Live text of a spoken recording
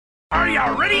Are you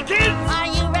ready, kids? Are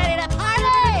you ready to party?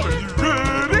 Are you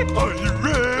ready? Are you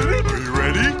ready? Are you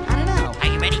ready? I don't know. Are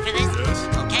you ready for this? Yes.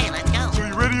 Okay, let's go. So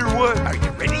you ready or what? Are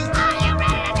you ready? Are you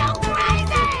ready to go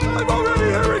crazy? I'm already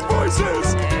hearing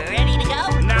voices. Ready to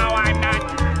go? No, I'm not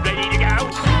ready to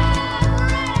go.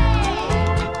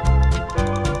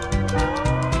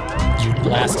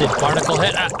 Blasted barnacle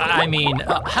head.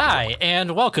 Hi,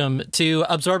 and welcome to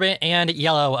Absorbent and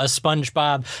Yellow, a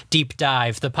SpongeBob deep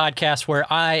dive, the podcast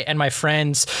where I and my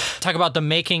friends talk about the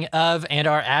making of and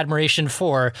our admiration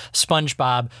for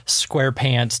SpongeBob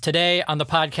SquarePants. Today on the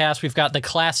podcast, we've got the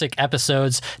classic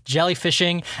episodes,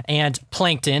 Jellyfishing and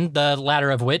Plankton, the latter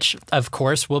of which, of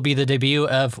course, will be the debut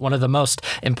of one of the most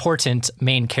important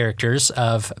main characters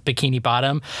of Bikini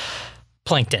Bottom,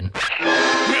 Plankton.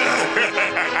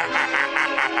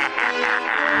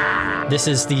 This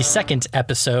is the second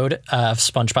episode of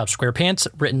SpongeBob SquarePants,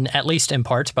 written at least in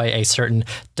part by a certain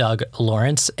Doug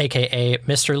Lawrence, a.k.a.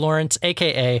 Mr. Lawrence,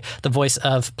 a.k.a. the voice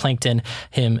of Plankton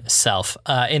himself.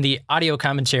 In the audio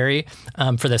commentary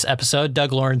for this episode,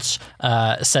 Doug Lawrence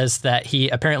says that he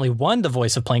apparently won the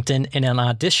voice of Plankton in an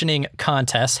auditioning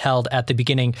contest held at the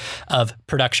beginning of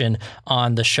production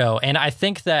on the show. And I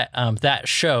think that that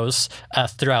shows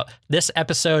throughout this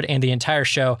episode and the entire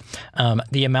show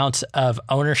the amount of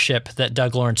ownership that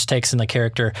Doug Lawrence takes in the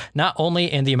character, not only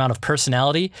in the amount of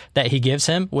personality that he gives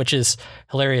him, which is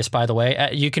hilarious, by the way.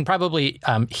 You can probably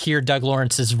hear Doug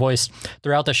Lawrence's voice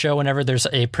throughout the show whenever there's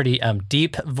a pretty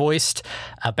deep voiced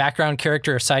background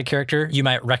character or side character. You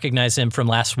might recognize him from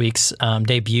last week's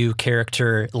debut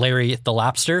character, Larry the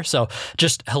Lobster. So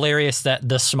just hilarious that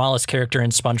the smallest character in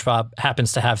SpongeBob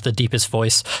happens to have the deepest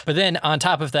voice. But then on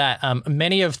top of that,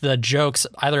 many of the jokes,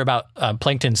 either about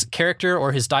Plankton's character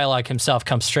or his dialogue himself,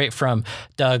 come straight from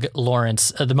Doug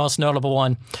Lawrence. The most notable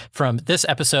one from this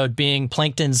episode being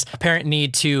Plankton's apparent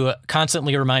need to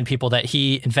constantly remind people that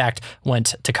he, in fact,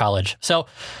 went to college. So,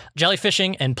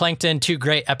 Jellyfishing and Plankton, two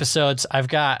great episodes. I've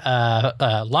got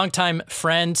longtime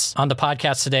friends on the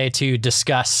podcast today to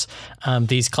discuss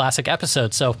these classic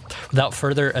episodes. So, without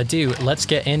further ado, let's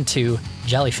get into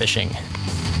Jellyfishing.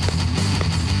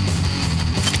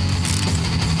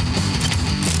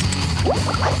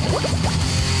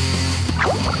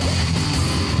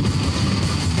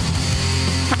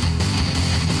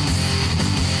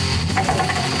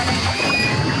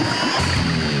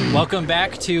 Welcome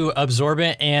back to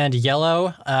Absorbent and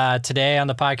Yellow. Today on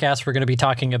the podcast, we're going to be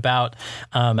talking about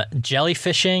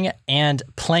Jellyfishing and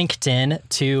Plankton,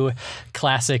 two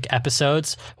classic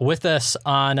episodes. With us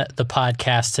on the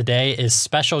podcast today is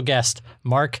special guest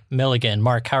Mark Milligan.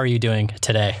 Mark, how are you doing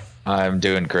today? I'm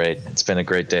doing great. It's been a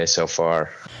great day so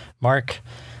far. Mark,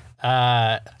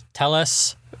 tell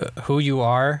us who you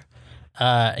are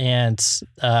and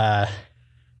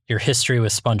your history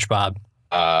with SpongeBob.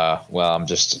 Well, I'm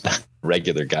just a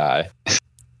regular guy,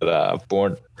 but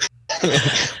born.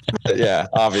 Yeah,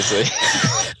 obviously.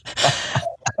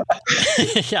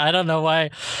 Yeah, I don't know why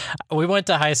we went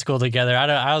to high school together.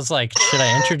 I was like, should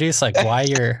I introduce why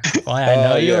I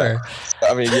know you? Yeah. Or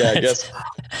I mean, yeah, I guess.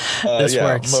 This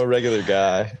works. I'm a regular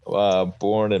guy,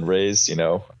 born and raised, in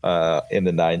the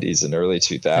 90s and early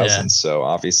 2000s. Yeah. So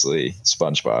obviously,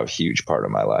 SpongeBob, huge part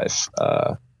of my life.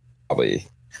 Probably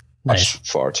Nice. watched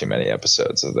far too many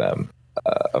episodes of them,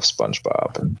 of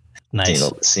SpongeBob, and Nice.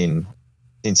 seen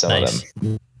some Nice. of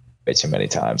them way too many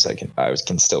times. I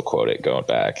can still quote it going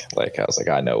back. I was like,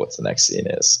 I know what the next scene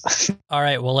is. All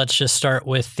right, well, let's just start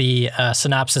with the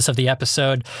synopsis of the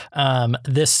episode.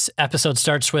 This episode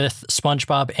starts with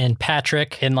SpongeBob and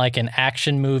Patrick in an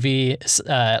action movie,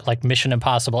 like Mission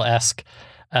Impossible-esque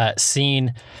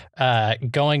scene,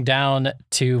 going down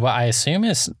to what I assume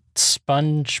is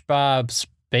SpongeBob's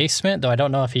basement, though I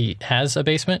don't know if he has a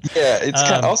basement. Yeah, it's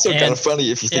kind of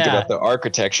funny if you think yeah. about the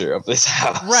architecture of this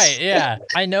house. Right, yeah.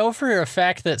 I know for a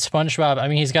fact that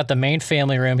SpongeBob, he's got the main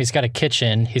family room, he's got a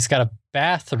kitchen, he's got a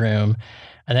bathroom,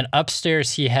 and then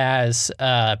upstairs he has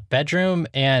a bedroom,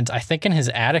 and I think in his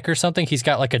attic or something, he's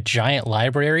got a giant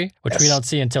library, which we don't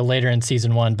see until later in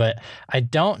season 1, but I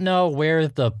don't know where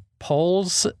the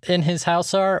poles in his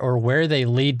house are or where they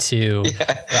lead to.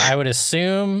 Yeah. I would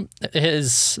assume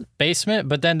his basement,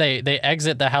 but then they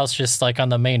exit the house just on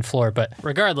the main floor. But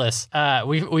regardless,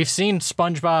 we've seen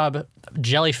SpongeBob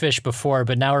jellyfish before,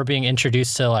 but now we're being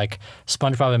introduced to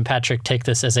SpongeBob and Patrick take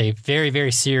this as a very,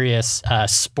 very serious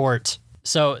sport.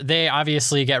 So they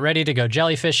obviously get ready to go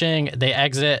jellyfishing. They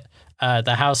exit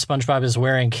the house. SpongeBob is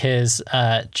wearing his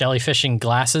jellyfishing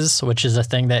glasses, which is a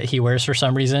thing that he wears for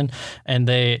some reason, and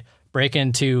they break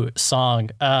into song.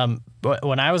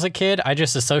 When I was a kid, I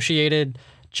just associated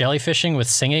jellyfishing with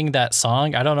singing that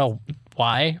song. I don't know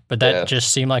why, but that Yeah.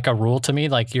 just seemed like a rule to me.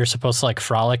 Like you're supposed to like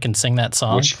frolic and sing that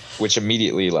song. Which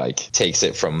immediately like takes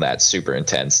it from that super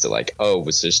intense to like, oh, it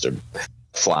was just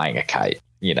flying a kite,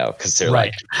 because they're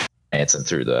Right. like dancing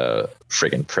through the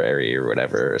friggin' prairie or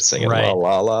whatever, singing Right. la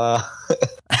la la.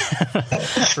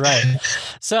 Right.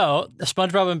 So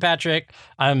SpongeBob and Patrick,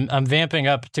 I'm vamping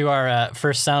up to our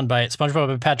first soundbite. SpongeBob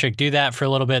and Patrick do that for a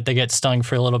little bit. They get stung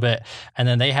for a little bit, and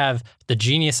then they have the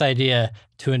genius idea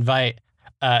to invite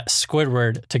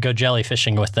Squidward to go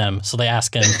jellyfishing with them. So they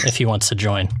ask him if he wants to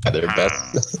join. Their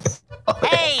best.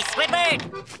 Hey, Squidward!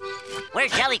 We're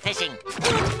jellyfishing.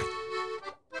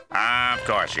 Of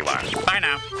course you are. Bye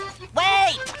now.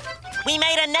 Wait! We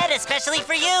made a net especially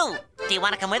for you. Do you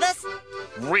want to come with us?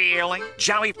 Really?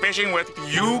 Jellyfishing with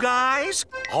you guys?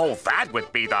 Oh, that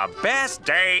would be the best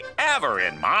day ever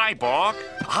in my book.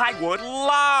 I would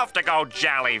love to go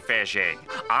jellyfishing.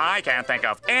 I can't think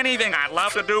of anything I'd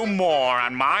love to do more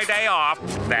on my day off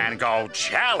than go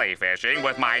jellyfishing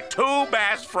with my two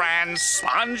best friends,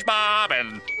 SpongeBob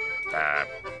and,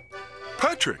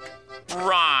 Patrick.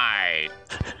 right.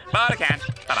 But I can't.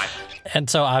 Bye-bye. And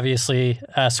so obviously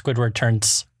Squidward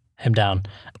turns him down.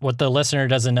 What the listener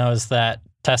doesn't know is that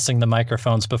testing the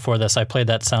microphones before this, I played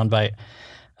that soundbite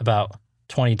about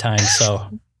 20 times. So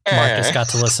Marcus got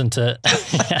to listen to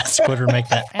Squidward make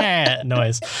that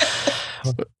noise,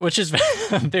 which is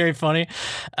very funny.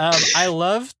 I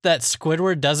love that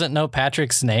Squidward doesn't know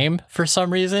Patrick's name for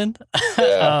some reason.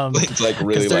 Yeah, it's like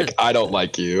really 'cause they're- like, I don't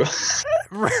like you.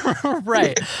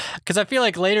 Right. Because I feel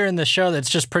like later in the show, that's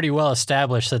just pretty well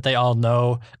established that they all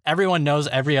know, everyone knows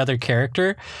every other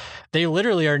character. They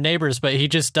literally are neighbors, but he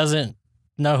just doesn't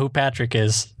know who Patrick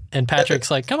is. And Patrick's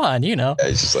like, come on, Yeah,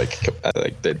 it's just like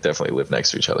they definitely live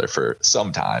next to each other for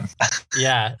some time.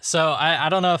 Yeah. So I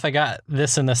don't know if I got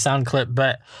this in the sound clip,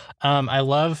 but I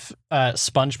love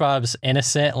SpongeBob's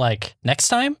innocent, like, next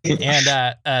time. And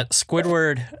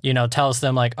Squidward, tells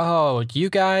them like, oh, you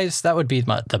guys, that would be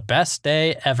the best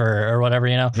day ever or whatever,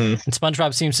 And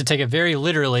SpongeBob seems to take it very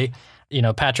literally.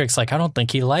 Patrick's like, I don't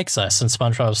think he likes us. And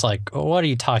SpongeBob's like, oh, what are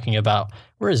you talking about?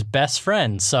 We're his best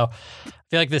friends. So I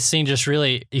feel like this scene just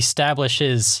really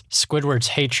establishes Squidward's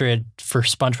hatred for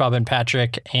SpongeBob and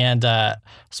Patrick, and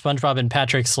SpongeBob and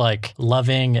Patrick's like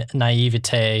loving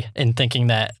naivete in thinking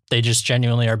that they just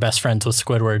genuinely are best friends with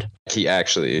Squidward. He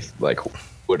actually like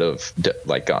would have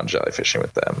like gone jellyfishing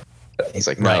with them. He's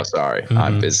like, no, Right. sorry,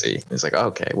 I'm busy. He's like,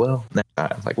 okay, well, next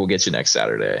time. Like, we'll get you next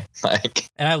Saturday. Like,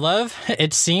 And I love,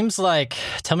 it seems like,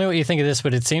 tell me what you think of this,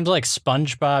 but it seems like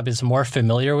SpongeBob is more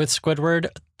familiar with Squidward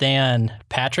than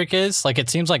Patrick is. Like, it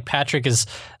seems like Patrick is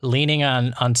leaning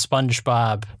on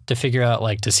SpongeBob to figure out,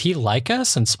 like, does he like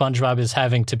us? And SpongeBob is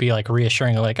having to be, like,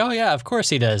 reassuring, like, oh, yeah, of course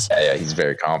he does. yeah, he's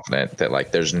very confident that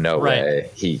like there's no Right. way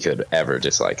he could ever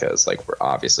dislike us. Like, we're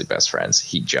obviously best friends.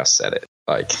 He just said it.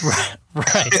 Like,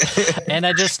 Right. And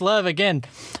I just love, again,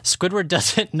 Squidward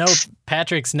doesn't know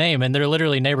Patrick's name, and they're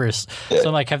literally neighbors. So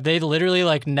I'm like, have they literally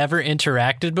like never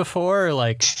interacted before? Or,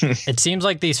 like, it seems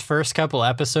like these first couple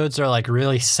episodes are like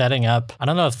really setting up. I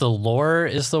don't know if the lore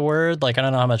is the word. Like, I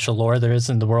don't know how much lore there is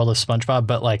in the world of SpongeBob,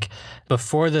 but like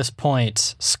before this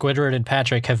point, Squidward and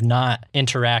Patrick have not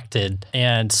interacted,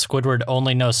 and Squidward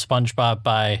only knows SpongeBob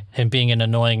by him being an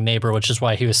annoying neighbor, which is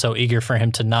why he was so eager for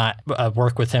him to not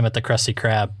work with him at the Krusty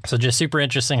Krab. So just super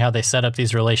interesting how they set up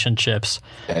these relationships.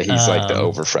 yeah, he's like the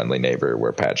over friendly neighbor,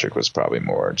 where Patrick was probably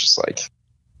more just like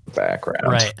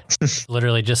background. Right.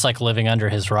 Literally just like living under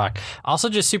his rock. Also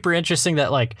just super interesting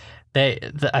that like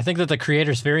I think that the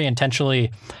creators very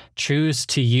intentionally choose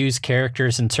to use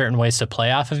characters in certain ways to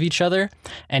play off of each other.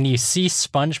 And you see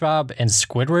SpongeBob and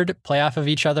Squidward play off of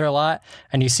each other a lot.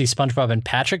 And you see SpongeBob and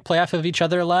Patrick play off of each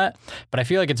other a lot. But I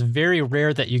feel like it's very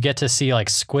rare that you get to see like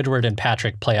Squidward and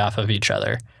Patrick play off of each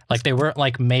other. Like they weren't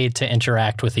like made to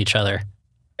interact with each other.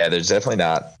 Yeah, there's definitely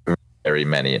not very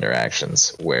many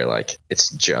interactions where like it's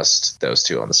just those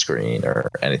two on the screen or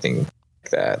anything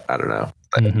like that. I don't know.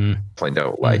 I definitely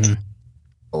don't like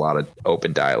a lot of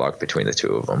open dialogue between the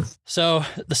two of them. So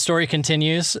the story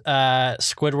continues.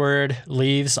 Squidward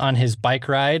leaves on his bike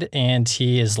ride, and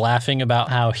he is laughing about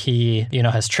how he,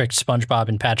 has tricked SpongeBob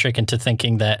and Patrick into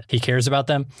thinking that he cares about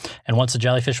them and wants to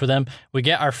jellyfish with them. We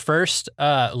get our first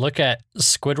look at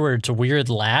Squidward's weird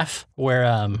laugh,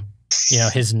 where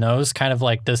his nose kind of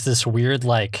like does this weird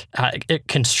like it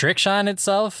constricts on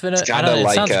itself. And it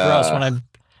sounds gross when I'm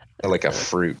like a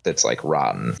fruit that's like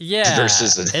rotten. Yeah,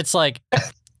 Versus it's like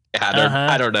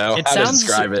I don't know It how sounds- to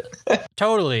describe it.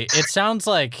 Totally. It sounds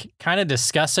like kind of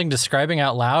disgusting describing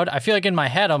out loud. I feel like in my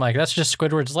head, I'm like, that's just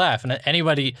Squidward's laugh. And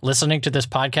anybody listening to this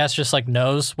podcast just like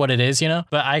knows what it is, you know?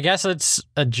 But I guess it's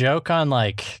a joke on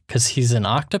like, because he's an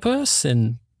octopus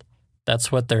and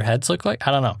that's what their heads look like.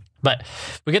 I don't know. But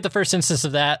we get the first instance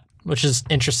of that, which is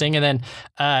interesting. And then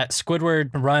Squidward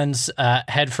runs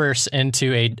headfirst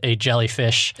into a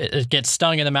jellyfish. It gets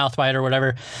stung in the mouth by it or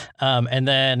whatever. And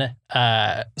then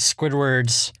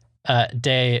Squidward's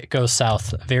day goes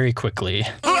south very quickly.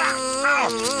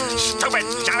 Oh, stupid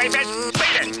jellyfish!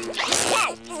 Beat it!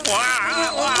 Whoa!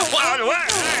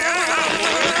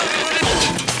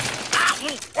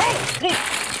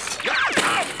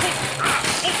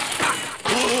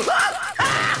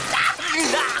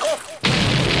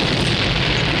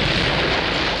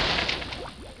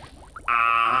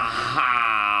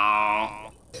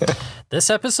 This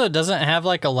episode doesn't have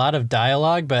like a lot of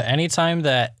dialogue, but anytime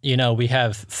that, you know, we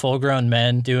have full-grown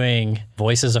men doing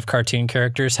voices of cartoon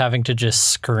characters having to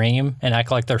just scream and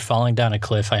act like they're falling down a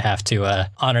cliff, I have to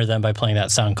honor them by playing that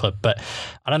sound clip. But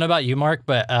I don't know about you, Mark,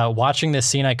 but watching this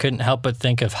scene, I couldn't help but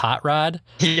think of Hot Rod.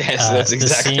 Yes, that's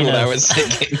exactly what I was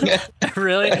thinking.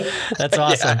 Really? That's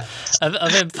awesome.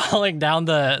 Of him falling down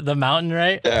the mountain,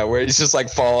 right? Yeah, where he's just like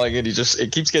falling and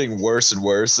it keeps getting worse and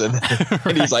worse. And,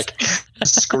 and he's like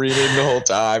screaming the whole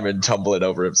time and tumbling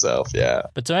over himself. Yeah.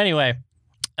 But so anyway,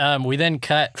 we then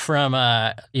cut from,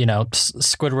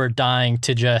 Squidward dying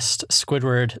to just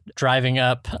Squidward driving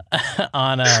up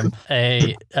on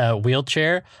a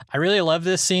wheelchair. I really love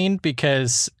this scene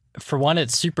because, for one,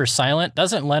 it's super silent.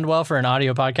 Doesn't lend well for an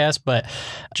audio podcast, but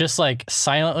just like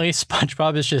silently,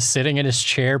 SpongeBob is just sitting in his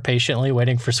chair patiently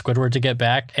waiting for Squidward to get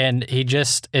back. And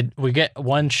we get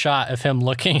one shot of him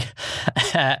looking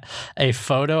at a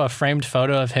framed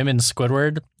photo of him and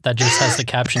Squidward that just has the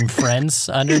caption "Friends"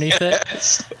 underneath it.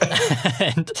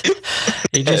 And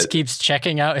he just keeps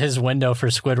checking out his window for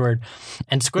Squidward.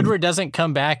 And Squidward doesn't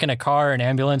come back in a car or an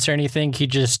ambulance or anything. He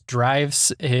just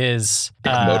drives his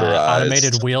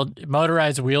motorized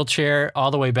wheelchair all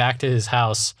the way back to his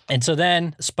house. And so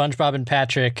then SpongeBob and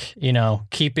Patrick,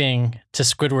 keeping to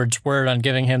Squidward's word on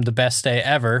giving him the best day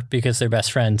ever because they're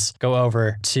best friends, go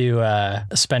over to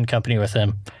spend company with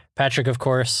him. Patrick, of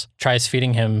course, tries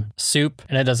feeding him soup,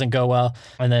 and it doesn't go well.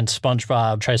 And then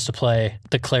SpongeBob tries to play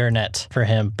the clarinet for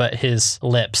him, but his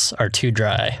lips are too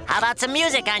dry. How about some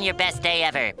music on your best day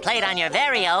ever? Played on your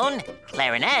very own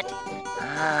clarinet.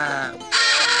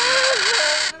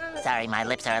 Sorry, my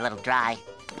lips are a little dry.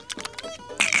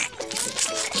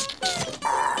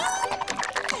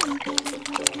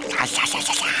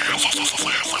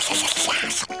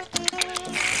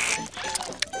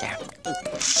 There.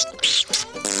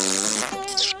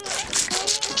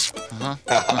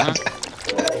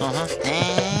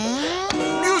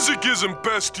 Music isn't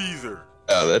best either.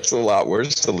 Oh, that's a lot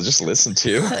worse to just listen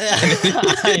to.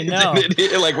 I know.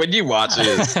 Like when you watch it,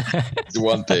 it's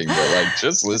one thing, but like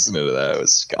just listening to that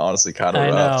was honestly kind of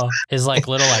rough. I know. His like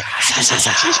little like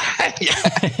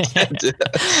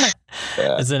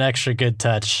Yeah. It's an extra good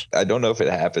touch. I don't know if it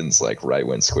happens like right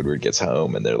when Squidward gets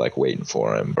home and they're like waiting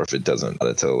for him, or if it doesn't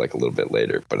until like a little bit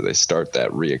later. But they start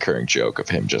that reoccurring joke of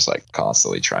him just like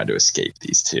constantly trying to escape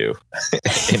these two,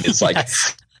 and it's like.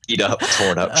 Yes. Beat up,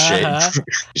 torn up shape.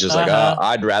 He's just like,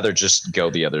 I'd rather just go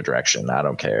the other direction. I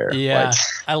don't care. Yeah. Like,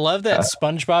 I love that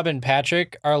SpongeBob and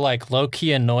Patrick are like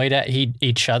low-key annoyed at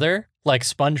each other. Like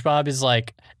SpongeBob is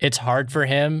like, it's hard for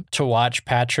him to watch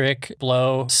Patrick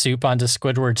blow soup onto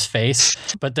Squidward's face.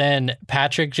 But then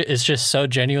Patrick is just so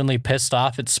genuinely pissed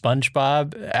off at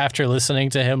SpongeBob after listening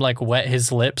to him like wet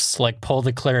his lips, like pull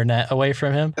the clarinet away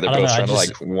from him. they're both trying to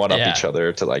like one up each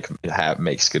other to like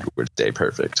make Squidward's day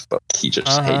perfect. But he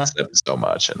just hates them so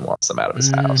much and wants them out of his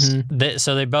house.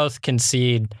 So they both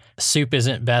concede soup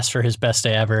isn't best for his best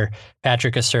day ever.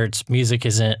 Patrick asserts music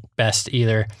isn't best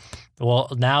either.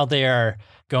 Well, now they are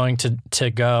going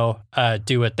to go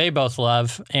do what they both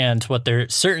love and what they're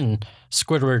certain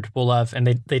Squidward will love, and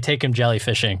they take him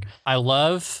jellyfishing. I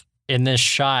love in this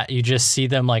shot, you just see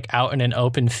them like out in an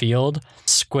open field.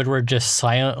 Squidward just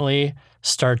silently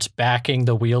starts backing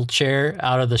the wheelchair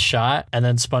out of the shot, and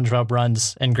then SpongeBob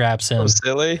runs and grabs him. Oh,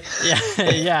 silly.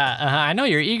 Yeah. I know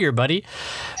you're eager, buddy.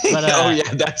 But,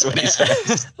 that's what he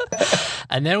says.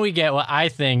 And then we get what I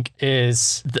think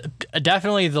is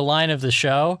definitely the line of the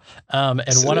show, and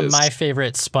one of my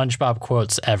favorite SpongeBob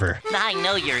quotes ever. I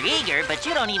know you're eager, but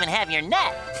you don't even have your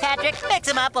net. Patrick, fix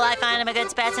him up while I find him a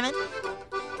good specimen.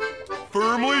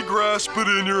 Firmly grasp it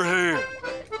in your hand.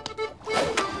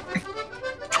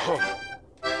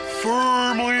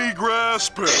 Firmly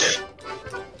grasp it.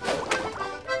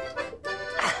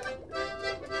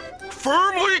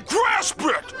 Firmly grasp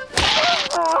it!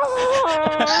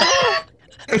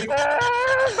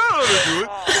 That'll do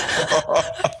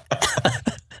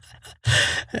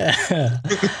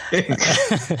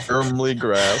it. Firmly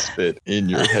grasp it in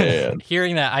your hand.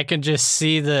 Hearing that, I can just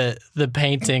see the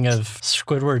painting of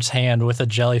Squidward's hand with a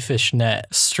jellyfish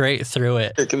net straight through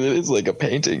it. Because it is like a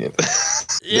painting.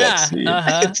 Yeah,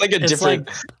 It's like a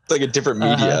different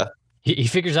media. He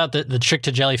figures out the trick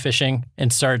to jellyfishing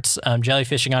and starts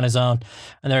jellyfishing on his own,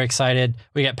 and they're excited.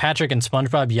 We get Patrick and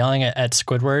SpongeBob yelling at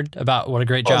Squidward about what a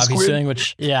great job he's doing,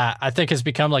 which, I think has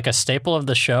become like a staple of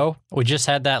the show. We just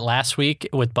had that last week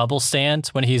with Bubble Stand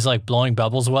when he's like blowing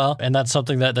bubbles well, and that's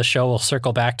something that the show will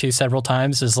circle back to several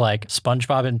times is like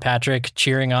SpongeBob and Patrick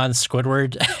cheering on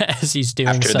Squidward as he's doing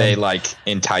After they like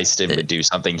enticed him to do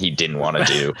something he didn't want to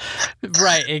do.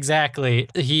 Right, exactly.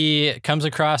 He comes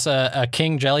across a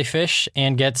king jellyfish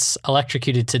and gets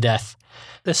electrocuted to death.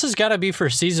 This has got to be for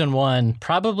season 1,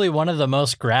 probably one of the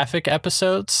most graphic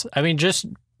episodes. I mean, just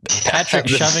Patrick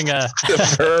shoving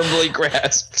firmly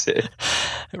grasped it.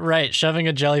 Right, shoving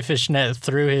a jellyfish net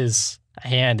through his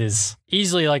hand is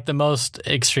easily like the most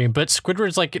extreme, but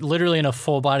Squidward's like literally in a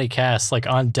full body cast, like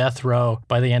on death row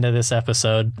by the end of this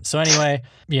episode. So anyway,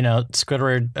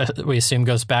 Squidward, we assume,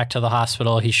 goes back to the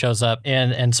hospital. He shows up,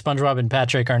 and SpongeBob and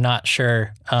Patrick are not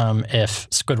sure if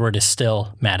Squidward is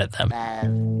still mad at them.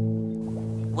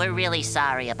 We're really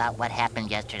sorry about what happened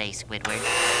yesterday, Squidward.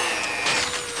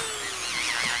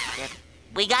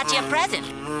 We got you a present.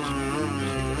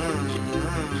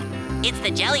 It's the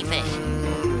jellyfish.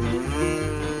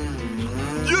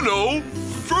 You know,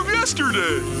 from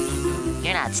yesterday.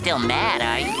 You're not still mad,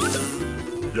 are you?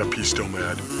 Yep, he's still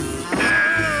mad.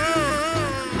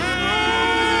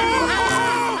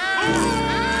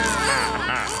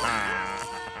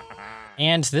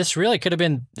 And this really could have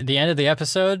been the end of the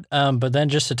episode, but then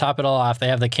just to top it all off, they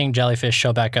have the king jellyfish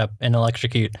show back up and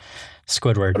electrocute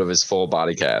Squidward. Out of his full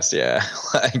body cast, yeah.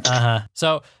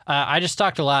 So I just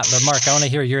talked a lot, but Mark, I want to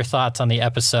hear your thoughts on the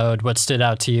episode. What stood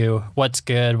out to you? What's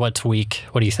good? What's weak?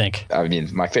 What do you think? I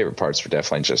mean, my favorite parts were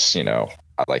definitely just, I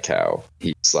like how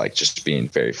he's like just being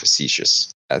very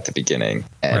facetious at the beginning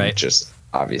and just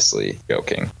obviously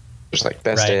joking. Just like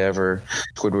best day ever.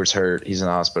 Squidward's hurt. He's in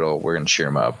the hospital. We're going to cheer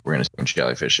him up. We're going to do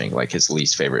jellyfishing. Like his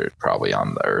least favorite probably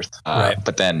on the earth.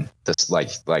 But then this, like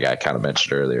I kind of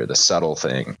mentioned earlier, the subtle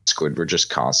thing, Squidward just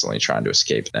constantly trying to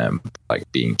escape them, like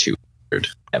being too weird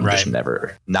and just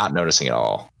never not noticing at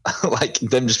all. Like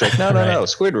them just like, no,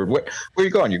 Squidward, where are you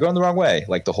going? You're going the wrong way.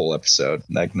 Like the whole episode,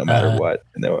 like no matter what,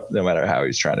 no matter how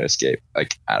he's trying to escape.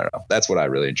 Like, I don't know. That's what I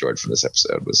really enjoyed from this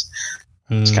episode was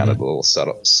it's kind of a little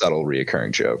subtle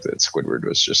reoccurring joke that Squidward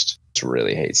was just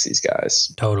really hates these guys.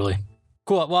 Totally.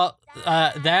 Cool. Well,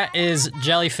 that is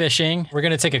jellyfishing. We're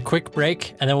going to take a quick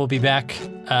break, and then we'll be back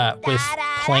with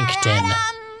Plankton.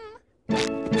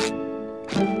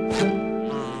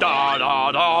 Da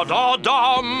da da da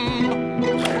dum.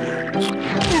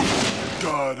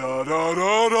 Da da da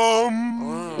da dum.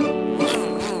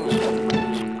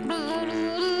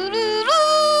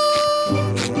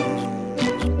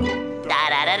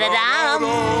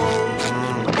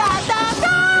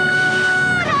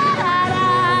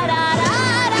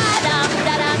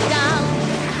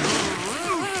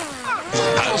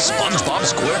 SpongeBob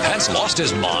SquarePants lost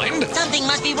his mind? Something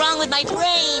must be wrong with my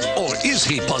brain. Or is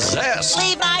he possessed?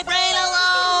 Leave my brain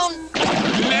alone.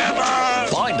 Never!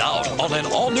 Find out on an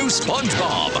all-new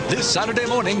SpongeBob this Saturday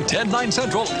morning, 10/9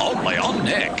 Central, only on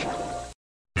Nick.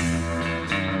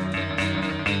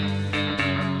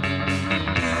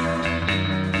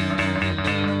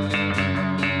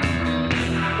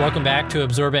 Welcome back to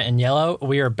Absorbent in Yellow.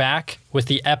 We are back with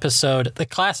the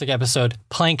classic episode,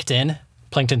 Plankton.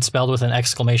 Plankton spelled with an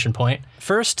exclamation point.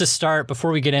 First, to start,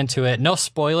 before we get into it, no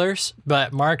spoilers,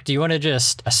 but Mark, do you want to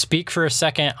just speak for a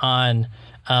second on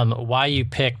why you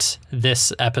picked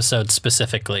this episode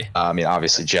specifically? I mean,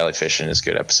 obviously, Jellyfishing is a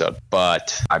good episode,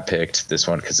 but I picked this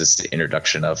one because it's the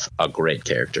introduction of a great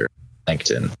character,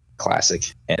 Plankton,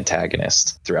 classic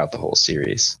antagonist throughout the whole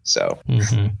series. So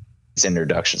his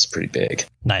introduction's pretty big.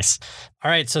 Nice.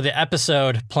 All right, so the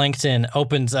episode Plankton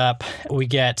opens up. We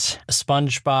get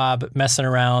SpongeBob messing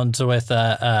around with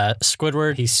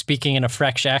Squidward. He's speaking in a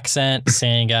French accent,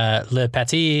 saying le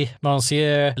petit,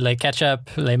 monsieur, le ketchup,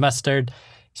 le mustard.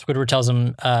 Squidward tells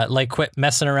him, quit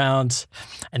messing around.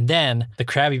 And then the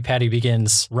Krabby Patty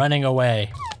begins running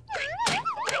away.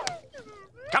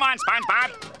 Come on,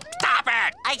 SpongeBob. Stop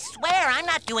it! I swear I'm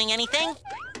not doing anything.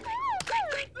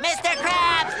 Mr.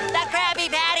 Krabs, the Krabby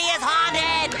Patty is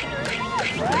haunted!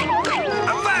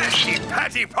 Avast, you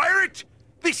patty pirate!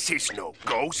 This is no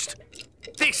ghost.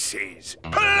 this is?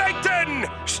 Plankton!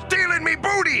 Stealing me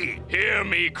booty! Hear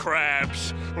me,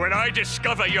 Krabs. When I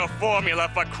discover your formula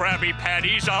for Krabby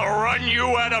Patties, I'll run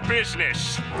you out of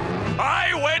business.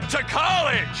 I went to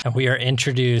college! And we are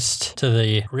introduced to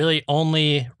the really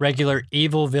only regular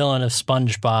evil villain of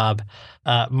SpongeBob.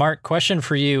 Mark, question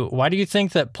for you. Why do you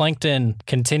think that Plankton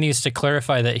continues to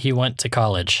clarify that he went to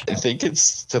college? I think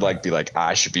it's to be like,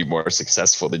 I should be more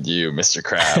successful than you, Mr.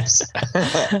 Krabs.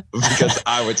 Because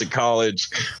I went to college,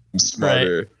 I'm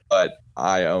smarter, right. But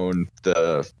I own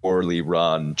the poorly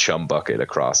run chum bucket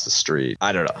across the street.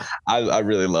 I don't know. I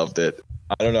really loved it.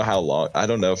 I don't know how long. I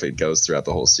don't know if it goes throughout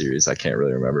the whole series. I can't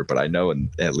really remember, but I know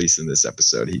at least in this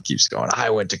episode, he keeps going, I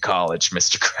went to college,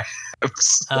 Mr.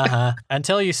 Krabs.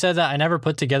 Until you said that, I never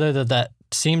put together that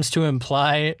seems to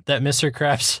imply that Mr.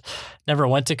 Krabs never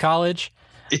went to college.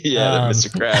 Yeah, that Mr.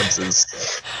 Krabs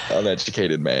is an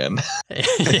uneducated man.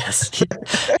 Yes,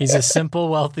 he's a simple,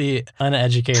 wealthy,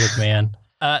 uneducated man.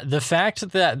 The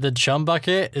fact that the chum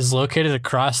bucket is located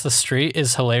across the street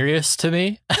is hilarious to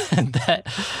me. That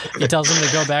he tells him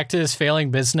to go back to his failing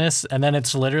business, and then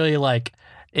it's literally like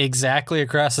exactly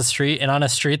across the street and on a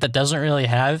street that doesn't really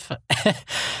have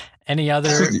any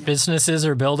other businesses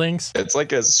or buildings. It's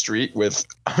like a street with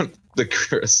the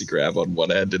Krusty Krab on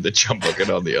one end and the chum bucket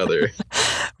on the other.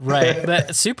 Right.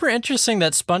 But super interesting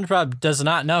that SpongeBob does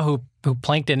not know who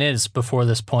Plankton is before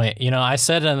this point. You know, I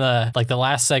said in the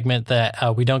last segment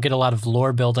that we don't get a lot of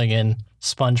lore building in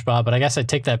SpongeBob, but I guess I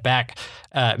take that back.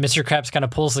 Mr. Krabs kind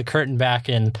of pulls the curtain back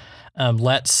and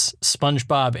lets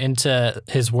SpongeBob into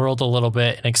his world a little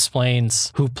bit and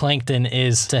explains who Plankton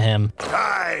is to him.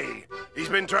 Aye, he's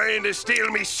been trying to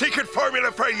steal me secret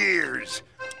formula for years.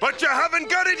 But you haven't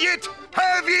got it yet,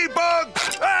 have ye,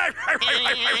 bugs? Okay.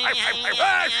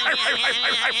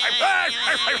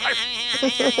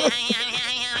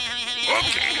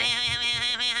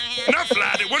 Enough,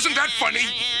 lad. It wasn't that funny.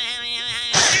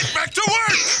 Get back to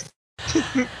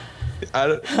work.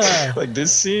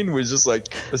 This scene was just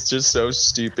it's just so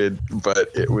stupid, but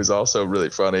it was also really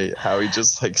funny how he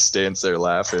just stands there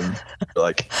laughing for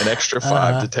an extra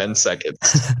 5 to 10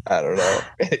 seconds. I don't know.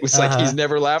 It was he's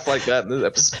never laughed like that in an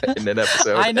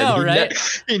episode. I know, and right?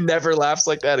 He never laughs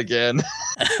like that again.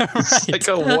 It's Right.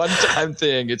 a one-time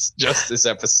thing. It's just this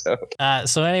episode.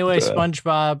 So anyway,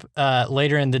 SpongeBob,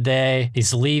 later in the day,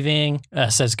 he's leaving,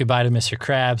 says goodbye to Mr.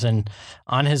 Krabs, and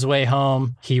on his way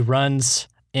home, he runs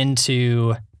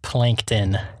into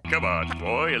Plankton. Come on,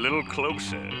 boy, a little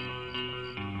closer.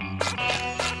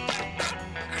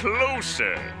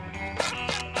 Closer.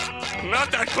 Not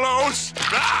that close.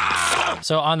 Ah!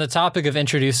 So on the topic of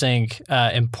introducing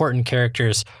important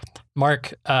characters,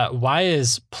 Mark, why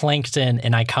is Plankton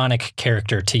an iconic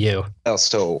character to you?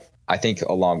 So I think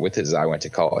along with his I went to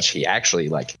college, he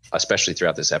actually especially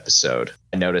throughout this episode,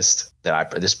 I noticed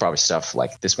that this is probably stuff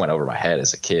this went over my head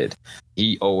as a kid.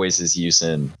 He always is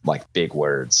using big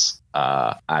words.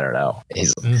 I don't know.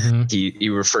 He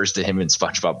refers to him and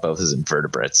SpongeBob both as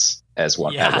invertebrates at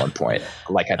one point.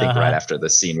 I think right after the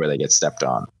scene where they get stepped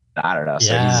on. I don't know.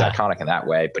 So he's iconic in that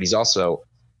way, but he's also,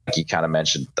 like you kind of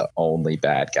mentioned, the only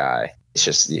bad guy. It's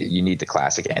just you need the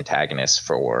classic antagonist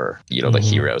for the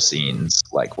hero scenes,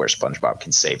 where SpongeBob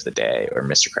can save the day or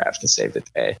Mr. Krabs can save the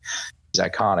day. He's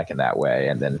iconic in that way,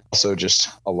 and then also just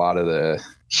a lot of the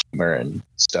humor and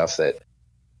stuff that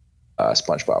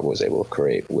SpongeBob was able to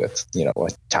create with a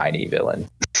tiny villain.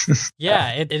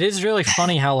 Yeah, it is really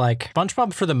funny how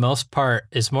SpongeBob for the most part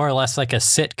is more or less like a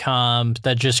sitcom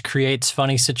that just creates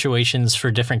funny situations for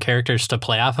different characters to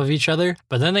play off of each other.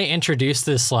 But then they introduce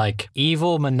this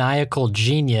evil maniacal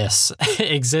genius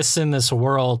exists in this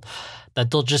world that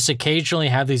they'll just occasionally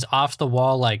have these off the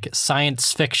wall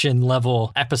science fiction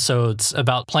level episodes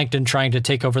about Plankton trying to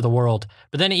take over the world.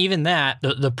 But then even that,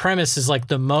 the premise is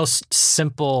the most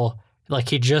simple.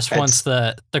 He just wants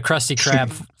the Krusty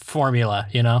Krab formula,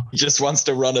 He just wants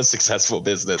to run a successful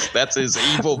business. That's his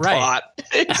evil plot.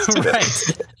 Right.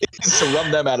 It's to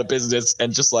run them out of business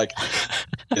and just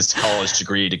his college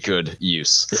degree to good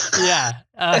use. Yeah.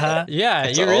 Yeah.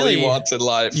 That's all he wants in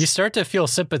life. You start to feel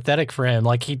sympathetic for him.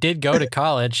 He did go to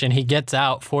college and he gets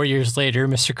out 4 years later.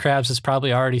 Mr. Krabs has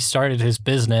probably already started his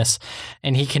business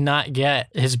and he cannot get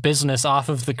his business off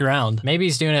of the ground. Maybe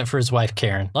he's doing it for his wife,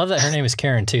 Karen. Love that her name is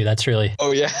Karen too. That's really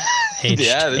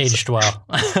aged well.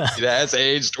 That's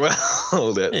aged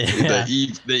well.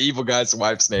 The evil guy's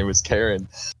wife's name is Karen.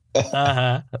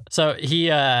 So he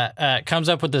comes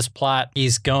up with this plot.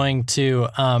 He's going to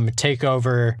take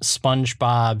over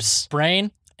SpongeBob's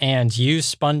brain and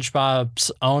use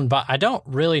SpongeBob's own body. I don't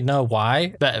really know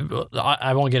why, but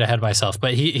I won't get ahead of myself.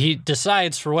 But he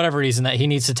decides for whatever reason that he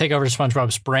needs to take over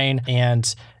SpongeBob's brain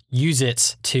and use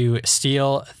it to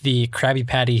steal the Krabby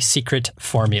Patty secret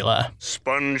formula.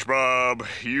 SpongeBob,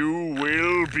 you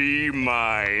will be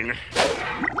mine.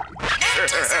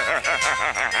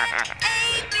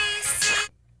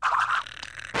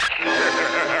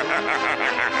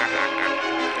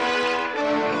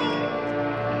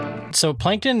 So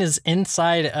Plankton is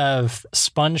inside of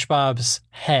SpongeBob's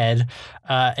head,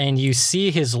 and you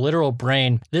see his literal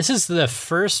brain. This is the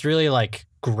first really like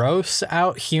gross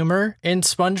out humor in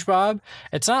SpongeBob.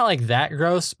 It's not like that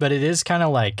gross, but it is kind of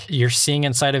like you're seeing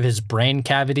inside of his brain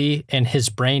cavity, and his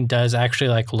brain does actually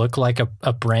like look like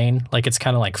a brain, like it's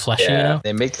kind of like fleshy. Yeah, you know?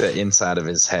 they make the inside of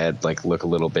his head like look a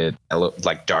little bit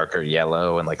like darker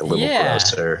yellow and like a little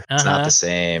grosser. It's not the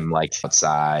same like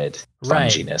outside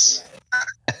funginess.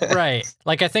 Right.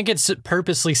 Like, I think it's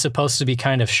purposely supposed to be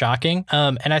kind of shocking.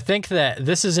 And I think that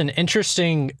this is an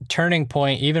interesting turning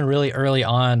point, even really early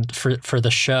on for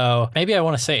the show. Maybe I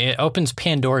want to say it opens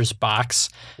Pandora's box,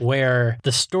 where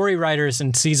the story writers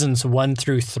in seasons 1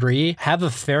 through 3 have a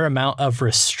fair amount of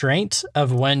restraint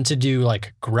of when to do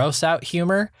like gross out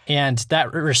humor. And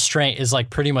that restraint is like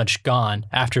pretty much gone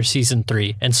after season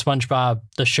 3. And SpongeBob,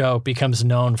 the show, becomes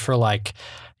known for like,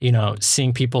 you know,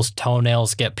 seeing people's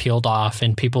toenails get peeled off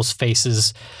and people's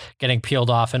faces getting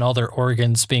peeled off and all their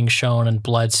organs being shown and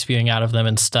blood spewing out of them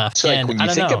and stuff. So like when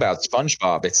you think about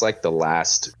SpongeBob, it's like the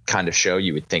last kind of show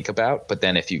you would think about. But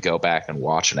then if you go back and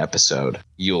watch an episode,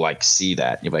 you'll like see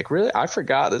that. You're like, really? I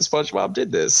forgot that SpongeBob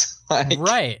did this. Like,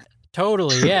 right.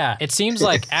 Totally, yeah. It seems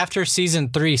like after season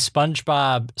 3,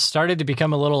 SpongeBob started to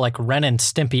become a little like Ren and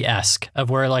Stimpy-esque, of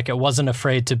where like it wasn't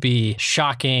afraid to be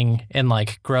shocking and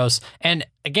like gross. And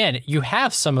again, you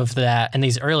have some of that in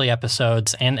these early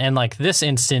episodes, and like this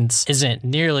instance isn't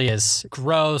nearly as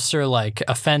gross or like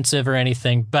offensive or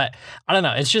anything, but I don't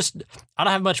know. It's just, I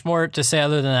don't have much more to say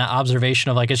other than that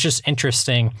observation of like, it's just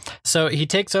interesting. So he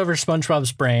takes over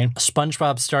SpongeBob's brain.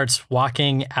 SpongeBob starts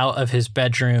walking out of his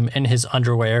bedroom in his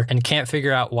underwear and can't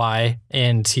figure out why,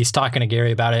 and he's talking to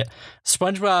Gary about it.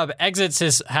 SpongeBob exits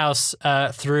his house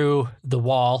through the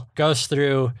wall, goes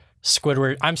through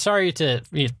Squidward. I'm sorry to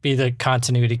be the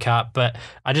continuity cop, but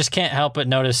I just can't help but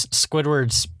notice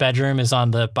Squidward's bedroom is on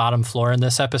the bottom floor in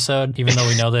this episode, even though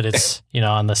we know that it's, you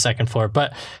know, on the second floor,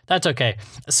 but that's okay.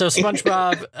 So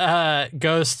SpongeBob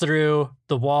goes through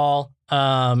the wall,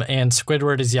 and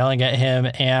Squidward is yelling at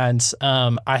him, and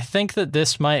I think that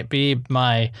this might be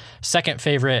my second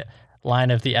favorite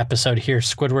line of the episode here.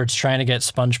 Squidward's trying to get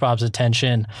SpongeBob's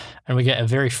attention, and we get a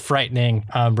very frightening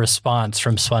response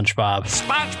from SpongeBob.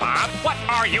 SpongeBob, what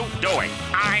are you doing?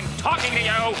 I'm talking to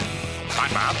you.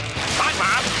 SpongeBob,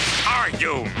 SpongeBob, are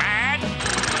you mad?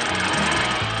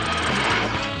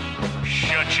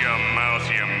 Shut your mouth,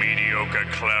 you mediocre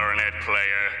clarinet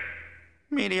player.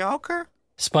 Mediocre?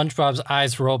 SpongeBob's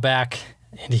eyes roll back,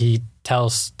 and he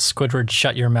tells Squidward,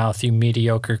 "Shut your mouth, you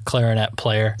mediocre clarinet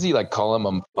player." Does he like call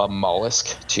him a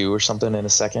mollusk too or something in a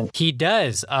second? He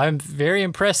does. I'm very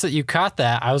impressed that you caught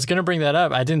that. I was going to bring that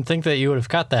up. I didn't think that you would have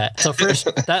caught that. So first,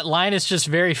 that line is just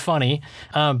very funny.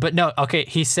 But no, okay.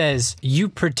 He says, "You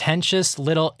pretentious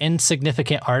little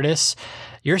insignificant artists,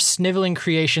 your sniveling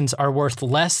creations are worth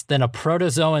less than a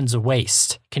protozoan's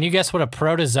waste." Can you guess what a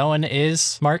protozoan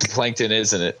is, Mark? Plankton,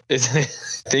 isn't it? Isn't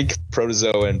it? I think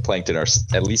protozoa and plankton are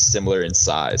at least similar in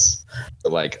size,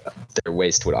 but like their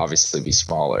waist would obviously be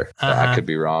smaller. I could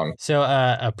be wrong. So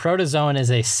a protozoan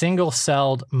is a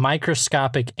single-celled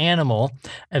microscopic animal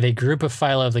of a group of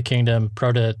phyla of the kingdom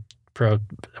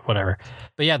whatever.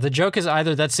 But yeah, the joke is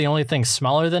either that's the only thing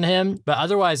smaller than him, but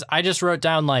otherwise I just wrote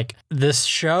down like this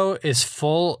show is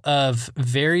full of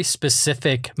very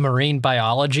specific marine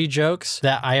biology jokes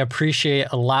that I appreciate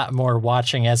a lot more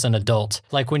watching as an adult.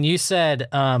 Like when you said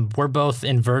we're both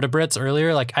invertebrates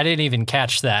earlier, like I didn't even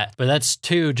catch that, but that's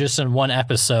 2 just in one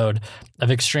episode of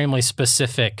extremely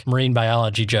specific marine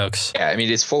biology jokes. Yeah, I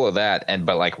mean, it's full of that.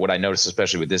 But like what I noticed,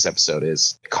 especially with this episode,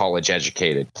 is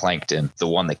college-educated Plankton, the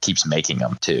one that keeps making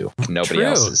them too. Nobody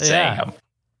else is saying them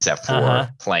except for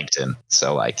Plankton.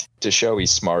 So like to show he's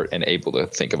smart and able to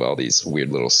think of all these weird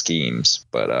little schemes,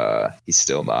 but he's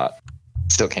still not.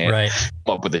 Still can't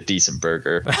come up with a decent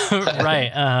burger.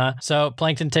 Right. So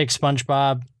Plankton takes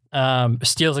SpongeBob,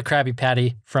 steals a Krabby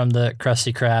Patty from the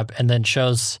Krusty Krab, and then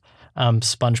shows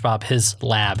SpongeBob his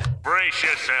lab. Brace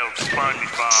yourself,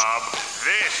 SpongeBob.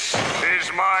 This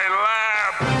is my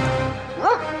lab.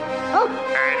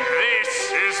 And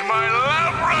this is my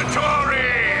laboratory.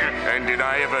 And did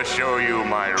I ever show you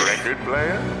my record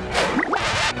player?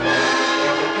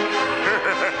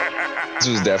 This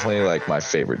was definitely like my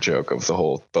favorite joke of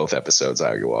both episodes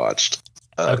I watched.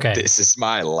 Okay. This is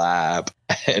my lab.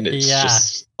 And it's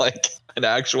just like, an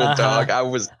actual dog.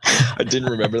 I didn't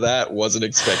remember that. Wasn't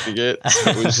expecting it. So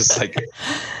it was just like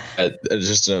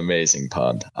just an amazing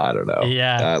pun. I don't know.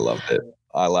 Yeah, I loved it.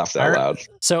 I laughed out loud.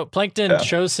 So Plankton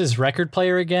shows his record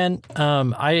player again.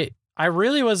 I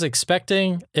really was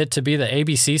expecting it to be the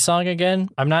ABC song again.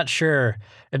 I'm not sure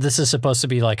if this is supposed to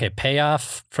be like a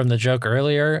payoff from the joke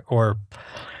earlier or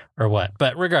what.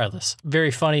 But regardless,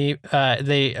 very funny.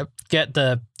 They get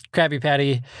the Krabby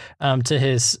Patty to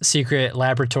his secret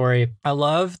laboratory. I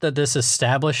love that this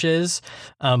establishes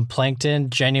Plankton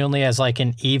genuinely as like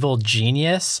an evil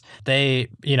genius. They,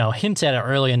 hint at it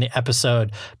early in the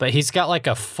episode, but he's got like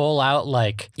a full out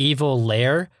like evil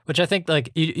lair, which I think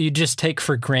like you just take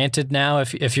for granted now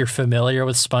if you're familiar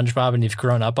with SpongeBob and you've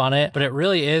grown up on it. But it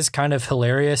really is kind of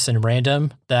hilarious and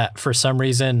random that for some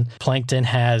reason Plankton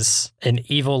has an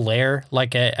evil lair,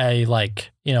 like a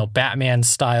Batman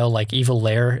style like evil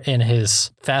lair in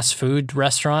his fast food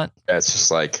restaurant. Yeah, it's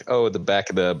just like, the back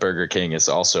of the Burger King is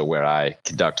also where I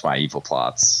conduct my evil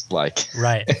plots.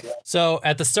 Right. So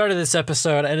at the start of this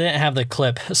episode, I didn't have the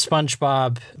clip.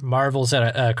 SpongeBob marvels at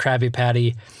a Krabby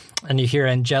Patty, and you hear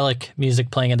angelic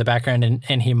music playing in the background,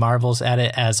 and he marvels at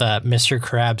it as Mr.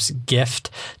 Krabs'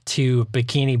 gift to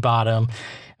Bikini Bottom.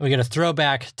 We get a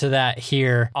throwback to that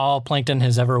here. All Plankton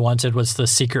has ever wanted was the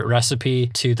secret recipe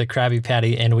to the Krabby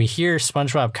Patty, and we hear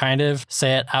SpongeBob kind of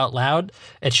say it out loud.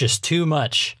 It's just too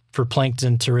much for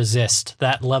Plankton to resist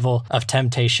that level of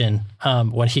temptation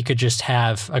when he could just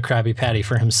have a Krabby Patty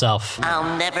for himself.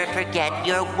 I'll never forget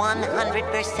your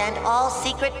 100%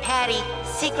 all-secret patty,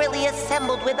 secretly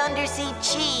assembled with undersea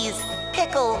cheese,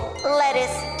 pickle,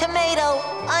 lettuce, tomato,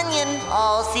 onion,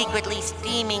 all secretly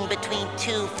steaming between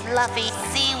two fluffy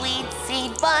seaweed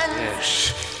seed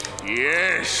buns.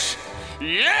 Yes!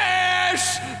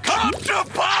 Come to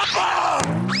Papa!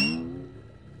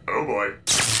 Oh boy.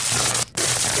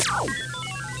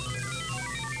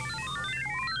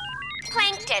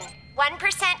 Plankton,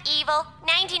 1% evil,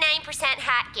 99%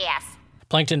 hot gas.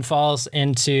 Plankton falls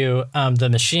into the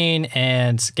machine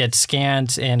and gets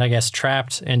scanned and I guess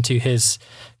trapped into his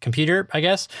computer, I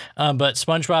guess. But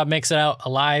SpongeBob makes it out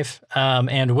alive.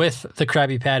 And with the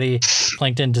Krabby Patty,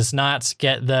 Plankton does not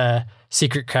get the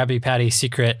secret Krabby Patty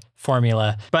secret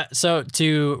formula. But so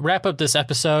to wrap up this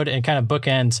episode and kind of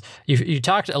bookends, you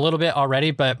talked a little bit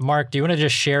already, but Mark, do you want to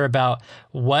just share about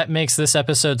what makes this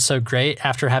episode so great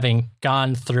after having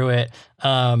gone through it,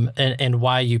 and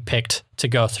why you picked to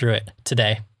go through it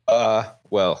today?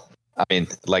 Well, I mean,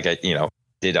 like I,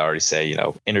 did already say,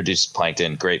 introduce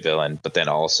Plankton, great villain, but then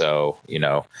also,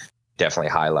 definitely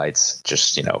highlights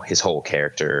just, his whole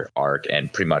character arc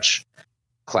and pretty much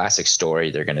classic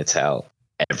story they're going to tell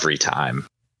every time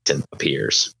it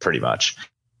appears. Pretty much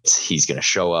he's going to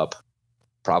show up,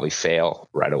 probably fail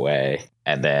right away,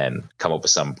 and then come up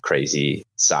with some crazy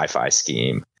sci-fi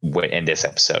scheme. In this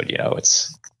episode,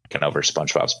 it's going over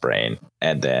SpongeBob's brain,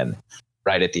 and then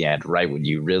right at the end, right when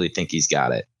you really think he's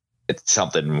got it,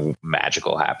 something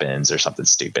magical happens or something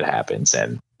stupid happens,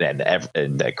 and then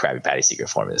the Krabby Patty secret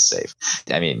formula is safe.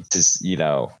 I mean, just,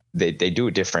 they do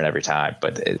it different every time,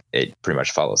 but it pretty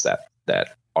much follows that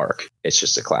arc. It's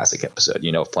just a classic episode.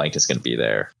 If Plankton's going to be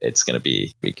there, it's going to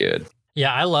be good.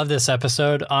 Yeah, I love this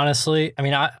episode, honestly. I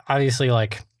mean, obviously,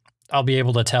 I'll be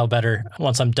able to tell better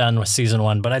once I'm done with season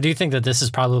 1, but I do think that this is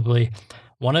probably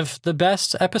one of the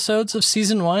best episodes of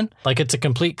season 1. It's a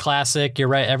complete classic. You're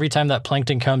right. Every time that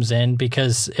Plankton comes in,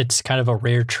 because it's kind of a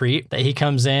rare treat that he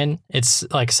comes in, it's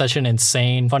such an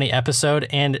insane, funny episode.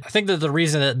 And I think that the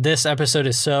reason that this episode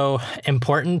is so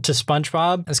important to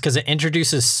SpongeBob is because it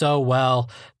introduces so well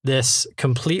this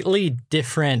completely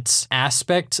different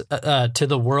aspect to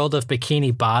the world of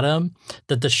Bikini Bottom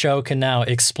that the show can now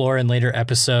explore in later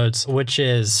episodes, which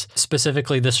is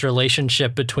specifically this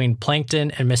relationship between Plankton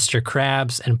and Mr.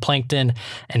 Krabs and Plankton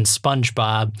and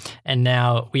SpongeBob. And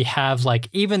now we have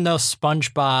even though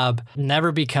SpongeBob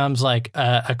never becomes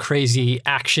a crazy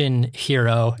action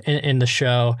hero in the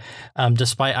show,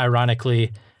 despite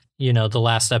ironically, the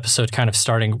last episode kind of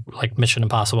starting Mission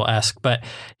Impossible-esque, but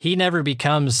he never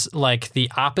becomes the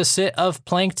opposite of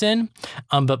Plankton.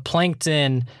 But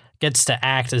Plankton gets to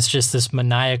act as just this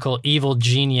maniacal evil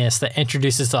genius that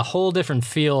introduces a whole different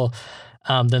feel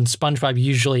than SpongeBob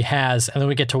usually has. And then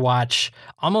we get to watch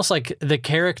almost the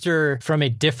character from a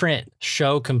different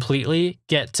show completely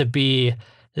get to be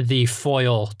the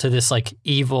foil to this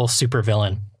evil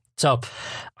supervillain. So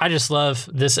I just love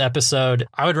this episode.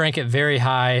 I would rank it very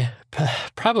high.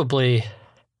 Probably.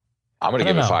 I'm going to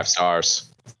give it 5 stars.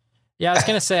 Yeah, I was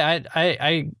going to say I'm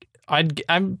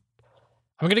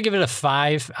going to give it a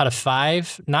 5 out of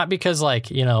 5. Not because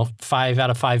 5 out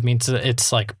of 5 means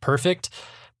it's perfect,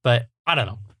 but I don't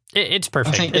know. It's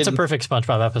perfect. It's a perfect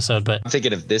SpongeBob episode, but I'm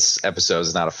thinking if this episode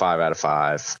is not a 5 out of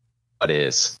 5, what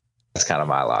is? That's kind of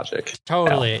my logic.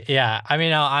 Totally. Yeah. I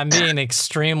mean, I'm being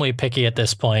extremely picky at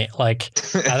this point. Like,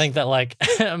 I think that like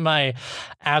my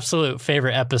absolute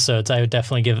favorite episodes, I would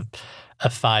definitely give a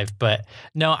 5. But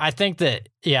no, I think that,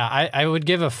 yeah, I would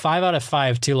give a 5 out of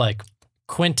 5 to like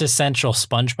quintessential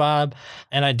SpongeBob.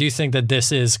 And I do think that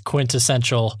this is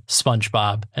quintessential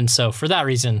SpongeBob. And so for that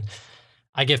reason,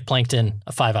 I give Plankton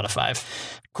a 5 out of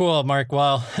 5. Cool, Mark.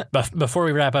 Well, before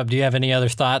we wrap up, do you have any other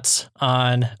thoughts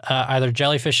on either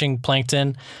jellyfishing,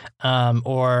 Plankton,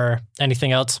 or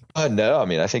anything else? No, I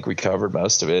mean, I think we covered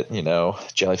most of it.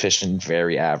 Jellyfishing,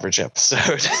 very average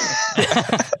episode.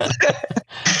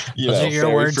 Those are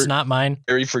your words, not mine.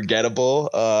 Very forgettable.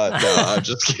 No, I'm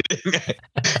just kidding.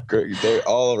 They're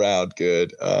all around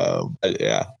good.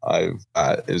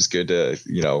 It was good to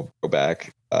go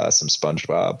back some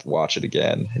SpongeBob, watch it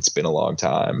again. It's been a long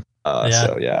time.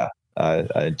 So yeah,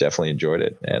 I definitely enjoyed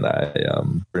it, and I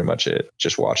pretty much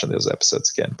just watching those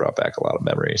episodes again brought back a lot of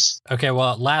memories. Okay,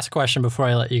 well, last question before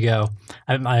I let you go.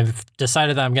 I've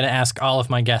decided that I'm going to ask all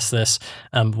of my guests this.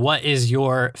 What is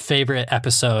your favorite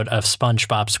episode of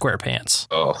SpongeBob SquarePants?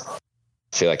 Oh,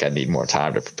 I feel like I need more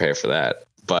time to prepare for that,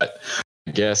 but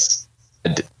I guess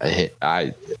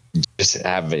I just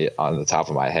have it on the top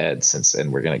of my head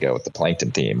and we're going to go with the Plankton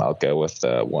theme. I'll go with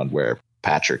the one where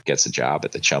Patrick gets a job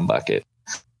at the Chum Bucket,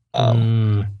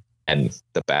 and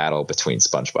the battle between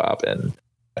SpongeBob and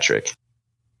Patrick.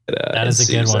 That is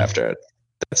a good one.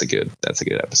 That's a good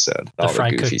episode. The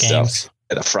Fry Cook games.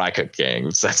 And the Fry Cook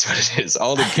games. That's what it is.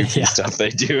 All the goofy stuff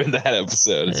they do in that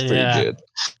episode is pretty good.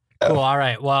 Cool. All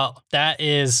right. Well, that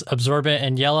is Absorbent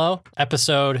and Yellow,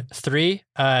 episode 3.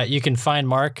 You can find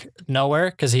Mark nowhere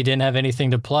because he didn't have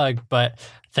anything to plug, but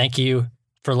thank you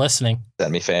for listening.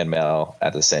 Send me fan mail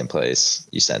at the same place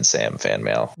you send Sam fan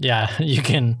mail. Yeah, you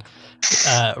can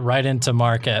write into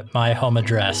Mark at my home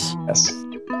address. Yes.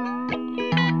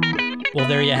 Well,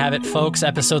 there you have it, folks.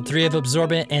 Episode 3 of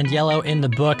Absorbent and Yellow in the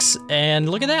books. And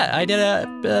look at that. I did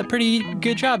a pretty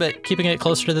good job at keeping it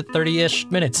closer to the 30-ish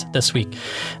minutes this week.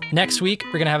 Next week,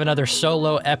 we're going to have another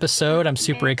solo episode. I'm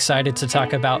super excited to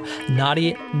talk about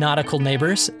naughty nautical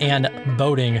neighbors and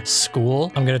boating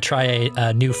school. I'm going to try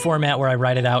a new format where I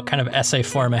write it out kind of essay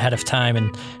form ahead of time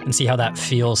and see how that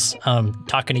feels.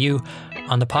 Talking to you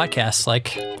on the podcast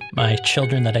like my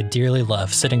children that I dearly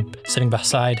love, sitting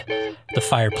beside the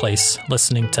fireplace,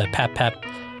 listening to Pap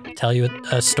tell you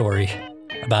a story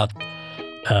about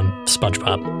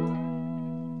SpongeBob.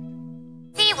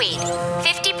 Seaweed,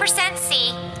 50%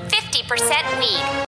 sea, 50% weed.